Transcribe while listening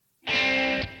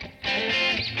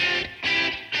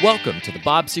Welcome to the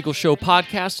Bob Siegel Show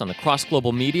podcast on the Cross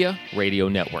Global Media Radio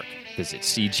Network. Visit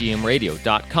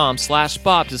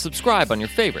cgmradio.com/Bob to subscribe on your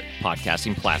favorite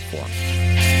podcasting platform.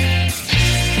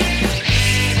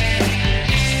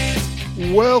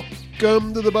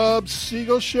 Welcome to the Bob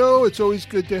Siegel Show. It's always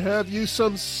good to have you.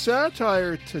 Some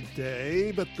satire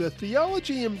today, but the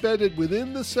theology embedded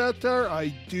within the satire,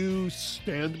 I do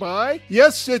stand by.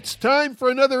 Yes, it's time for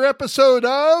another episode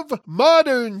of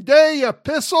Modern Day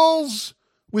Epistles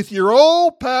with your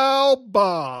old pal,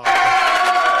 Bob.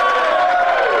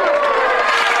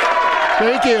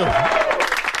 Thank you.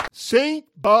 St.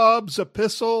 Bob's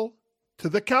Epistle to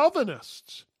the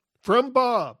Calvinists. From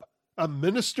Bob, a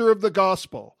minister of the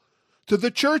gospel, to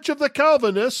the Church of the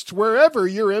Calvinists, wherever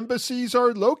your embassies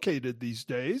are located these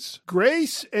days.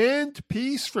 Grace and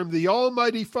peace from the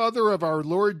Almighty Father of our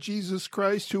Lord Jesus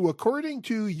Christ, who, according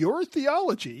to your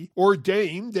theology,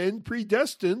 ordained and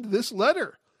predestined this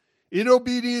letter. In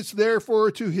obedience,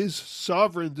 therefore, to his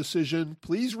sovereign decision,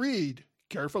 please read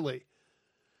carefully.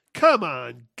 Come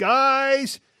on,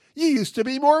 guys. You used to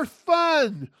be more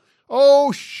fun.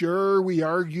 Oh, sure, we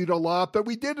argued a lot, but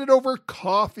we did it over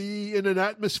coffee in an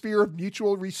atmosphere of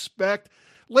mutual respect.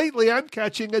 Lately, I'm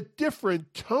catching a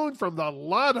different tone from the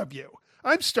lot of you.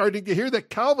 I'm starting to hear that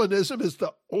Calvinism is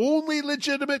the only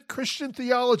legitimate Christian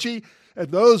theology,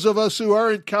 and those of us who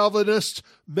aren't Calvinists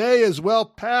may as well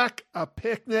pack a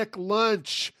picnic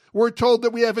lunch. We're told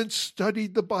that we haven't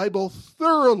studied the Bible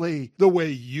thoroughly the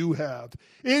way you have.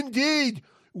 Indeed,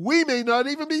 we may not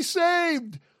even be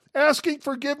saved. Asking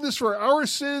forgiveness for our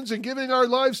sins and giving our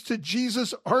lives to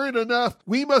Jesus aren't enough.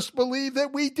 We must believe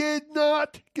that we did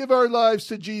not give our lives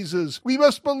to Jesus. We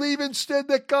must believe instead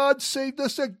that God saved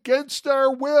us against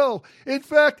our will. In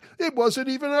fact, it wasn't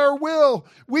even our will.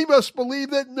 We must believe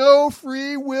that no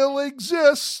free will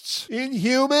exists in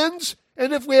humans.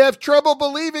 And if we have trouble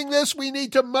believing this, we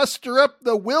need to muster up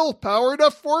the willpower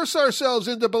to force ourselves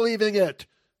into believing it.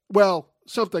 Well,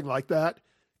 something like that.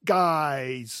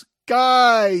 Guys,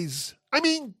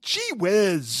 gee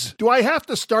whiz. Do I have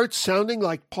to start sounding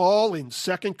like Paul in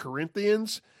 2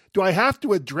 Corinthians? Do I have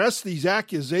to address these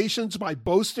accusations by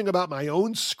boasting about my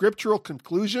own scriptural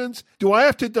conclusions? Do I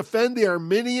have to defend the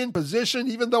Arminian position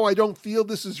even though I don't feel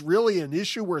this is really an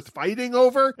issue worth fighting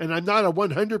over and I'm not a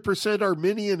 100%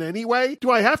 Arminian anyway?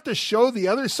 Do I have to show the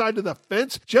other side of the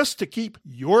fence just to keep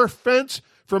your fence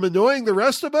from annoying the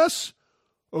rest of us?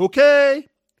 Okay,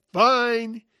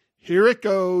 fine. Here it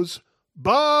goes.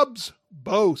 Bob's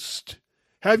boast.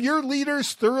 Have your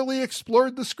leaders thoroughly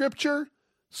explored the scripture?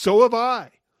 So have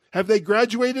I. Have they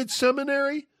graduated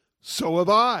seminary? So have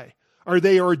I. Are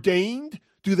they ordained?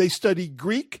 Do they study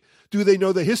Greek? Do they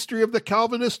know the history of the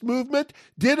Calvinist movement?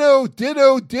 Ditto,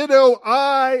 ditto, ditto,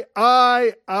 I.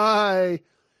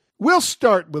 We'll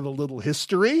start with a little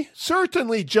history.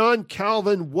 Certainly, John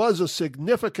Calvin was a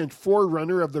significant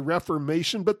forerunner of the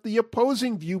Reformation, but the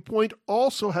opposing viewpoint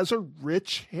also has a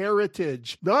rich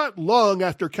heritage. Not long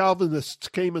after Calvinists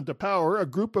came into power, a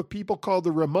group of people called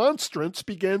the Remonstrants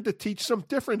began to teach some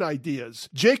different ideas.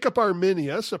 Jacob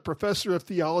Arminius, a professor of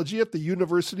theology at the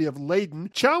University of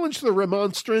Leyden, challenged the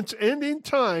Remonstrants and, in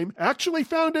time, actually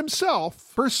found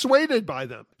himself persuaded by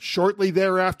them. Shortly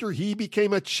thereafter, he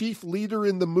became a chief leader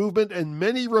in the movement, and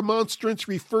many Remonstrants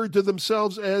referred to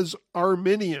themselves as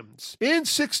Arminians. In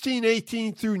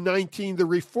 1618 through 19, the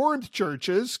Reformed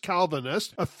churches,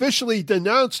 Calvinists, officially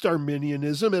denounced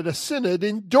Arminianism at a synod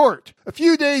in Dort. A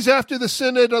few days after the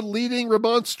synod, a leading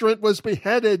Remonstrant was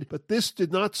beheaded, but this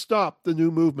did not stop the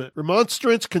new movement.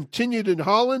 Remonstrants continued in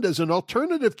Holland as an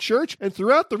alternative church, and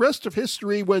throughout the rest of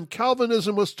history, when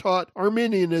Calvinism was taught,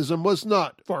 Arminianism was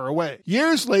not far away.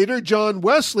 Years later, John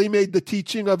Wesley made the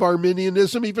teaching of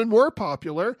Arminianism even more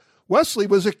popular. Wesley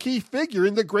was a key figure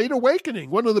in the Great Awakening,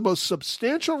 one of the most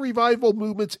substantial revival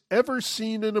movements ever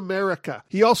seen in America.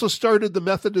 He also started the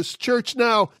Methodist Church.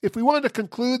 Now, if we want to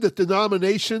conclude that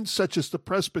denominations such as the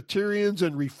Presbyterians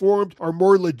and Reformed are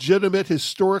more legitimate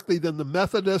historically than the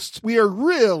Methodists, we are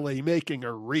really making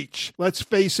a reach. Let's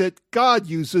face it, God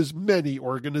uses many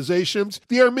organizations.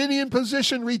 The Arminian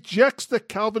position rejects the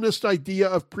Calvinist idea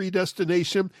of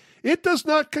predestination. It does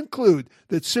not conclude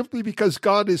that simply because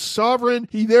God is sovereign,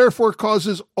 he therefore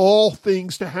causes all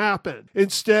things to happen.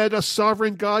 Instead, a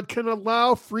sovereign God can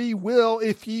allow free will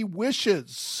if he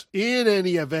wishes. In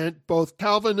any event, both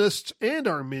Calvinists and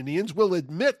Arminians will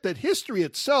admit that history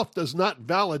itself does not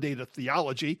validate a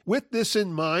theology. With this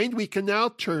in mind, we can now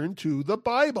turn to the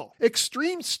Bible.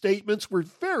 Extreme statements were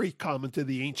very common to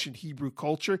the ancient Hebrew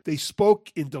culture. They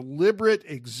spoke in deliberate,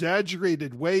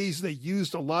 exaggerated ways. They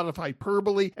used a lot of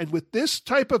hyperbole, and with this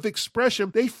type of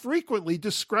expression, they frequently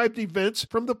described events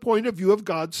from the point of view of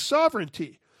God's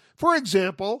sovereignty. For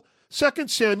example, 2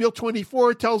 Samuel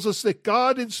 24 tells us that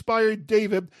God inspired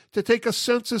David to take a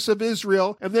census of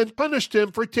Israel and then punished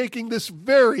him for taking this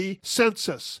very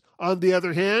census. On the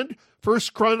other hand, 1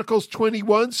 Chronicles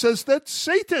 21 says that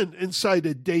Satan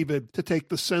incited David to take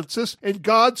the census, and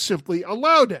God simply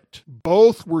allowed it.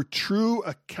 Both were true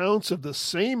accounts of the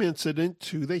same incident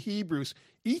to the Hebrews.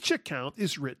 Each account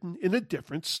is written in a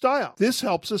different style. This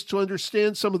helps us to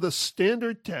understand some of the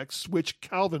standard texts which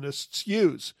Calvinists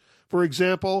use. For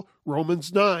example,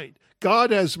 Romans 9.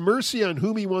 God has mercy on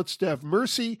whom he wants to have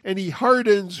mercy, and he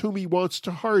hardens whom he wants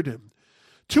to harden.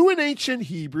 To an ancient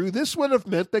Hebrew, this would have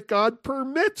meant that God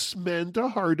permits men to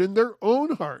harden their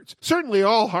own hearts. Certainly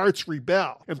all hearts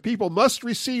rebel, and people must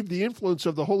receive the influence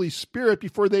of the Holy Spirit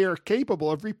before they are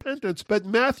capable of repentance. But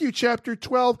Matthew chapter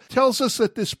 12 tells us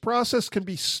that this process can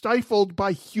be stifled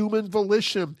by human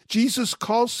volition. Jesus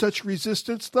calls such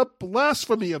resistance the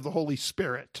blasphemy of the Holy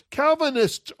Spirit.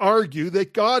 Calvinists argue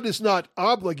that God is not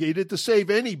obligated to save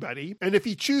anybody, and if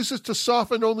he chooses to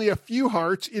soften only a few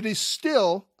hearts, it is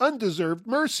still undeserved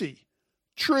mercy.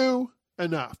 True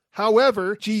enough.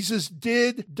 However, Jesus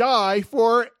did die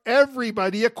for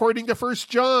everybody according to 1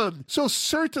 John. So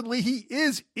certainly he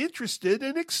is interested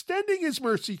in extending his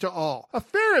mercy to all. A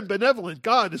fair and benevolent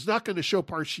God is not going to show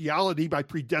partiality by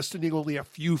predestining only a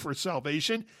few for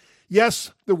salvation.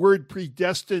 Yes, the word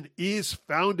predestined is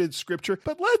found in Scripture,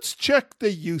 but let's check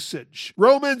the usage.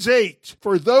 Romans 8,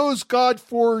 for those God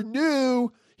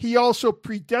foreknew, he also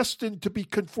predestined to be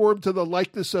conformed to the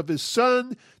likeness of his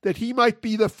Son, that he might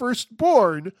be the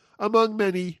firstborn among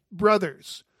many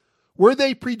brothers. Were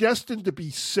they predestined to be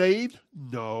saved?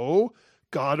 No.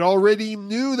 God already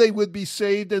knew they would be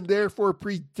saved and therefore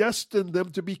predestined them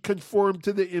to be conformed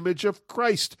to the image of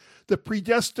Christ. The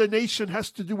predestination has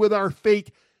to do with our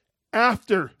fate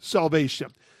after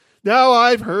salvation. Now,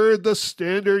 I've heard the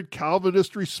standard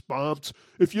Calvinist response,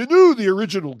 if you knew the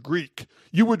original Greek,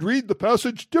 you would read the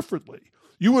passage differently.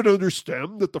 You would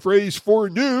understand that the phrase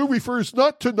foreknew refers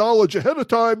not to knowledge ahead of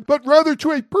time, but rather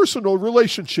to a personal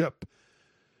relationship.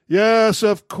 Yes,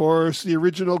 of course, the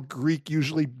original Greek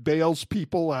usually bails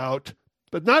people out,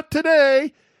 but not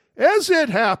today. As it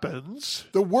happens,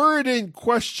 the word in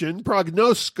question,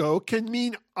 prognosko, can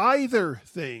mean either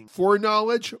thing,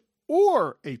 foreknowledge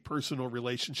or a personal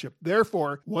relationship.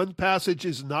 Therefore, one passage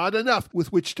is not enough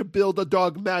with which to build a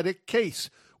dogmatic case.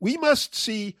 We must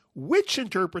see which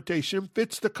interpretation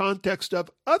fits the context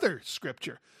of other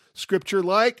Scripture. Scripture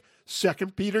like 2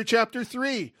 Peter chapter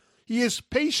 3. He is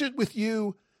patient with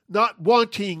you, not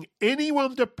wanting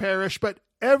anyone to perish, but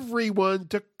everyone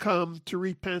to come to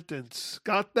repentance.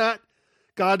 Got that?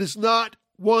 God is not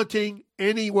wanting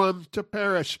anyone to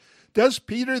perish. Does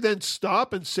Peter then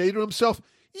stop and say to himself,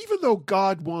 even though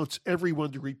God wants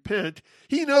everyone to repent,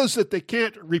 he knows that they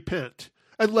can't repent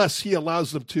unless he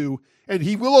allows them to, and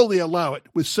he will only allow it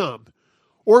with some.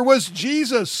 Or was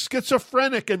Jesus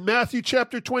schizophrenic in Matthew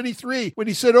chapter 23 when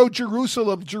he said, "O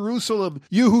Jerusalem, Jerusalem,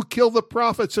 you who kill the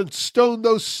prophets and stone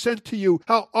those sent to you,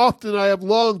 how often I have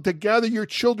longed to gather your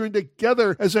children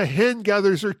together as a hen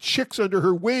gathers her chicks under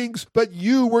her wings, but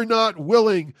you were not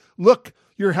willing. Look,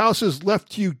 your house is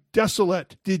left to you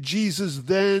desolate." Did Jesus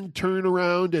then turn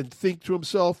around and think to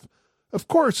himself, of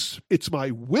course, it's my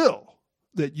will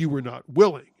that you were not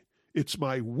willing. It's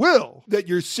my will that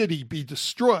your city be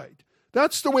destroyed.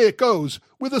 That's the way it goes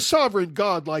with a sovereign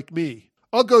God like me.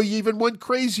 I'll go even one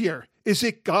crazier. Is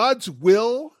it God's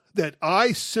will that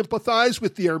I sympathize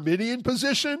with the Arminian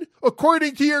position?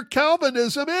 According to your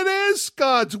Calvinism, it is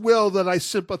God's will that I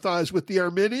sympathize with the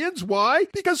Arminians. Why?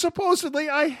 Because supposedly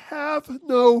I have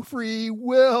no free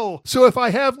will. So if I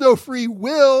have no free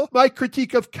will, my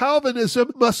critique of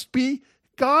Calvinism must be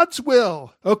God's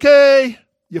will. Okay,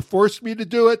 you forced me to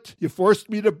do it. You forced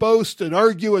me to boast and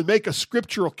argue and make a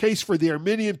scriptural case for the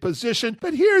Arminian position.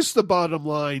 But here's the bottom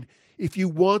line. If you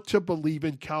want to believe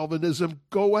in Calvinism,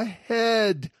 go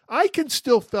ahead. I can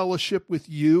still fellowship with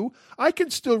you. I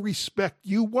can still respect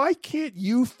you. Why can't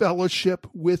you fellowship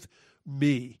with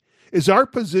me? Is our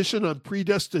position on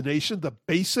predestination the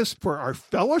basis for our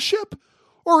fellowship?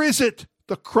 Or is it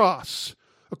the cross?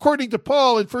 According to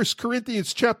Paul in 1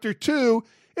 Corinthians chapter 2,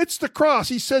 it's the cross.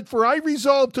 He said, "For I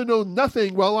resolved to know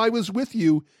nothing while I was with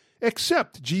you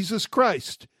except Jesus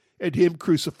Christ and him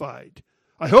crucified."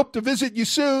 I hope to visit you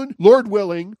soon, Lord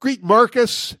willing. Greet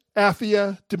Marcus,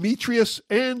 Aphia, Demetrius,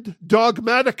 and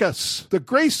Dogmaticus. The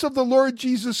grace of the Lord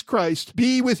Jesus Christ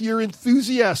be with your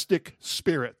enthusiastic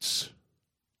spirits.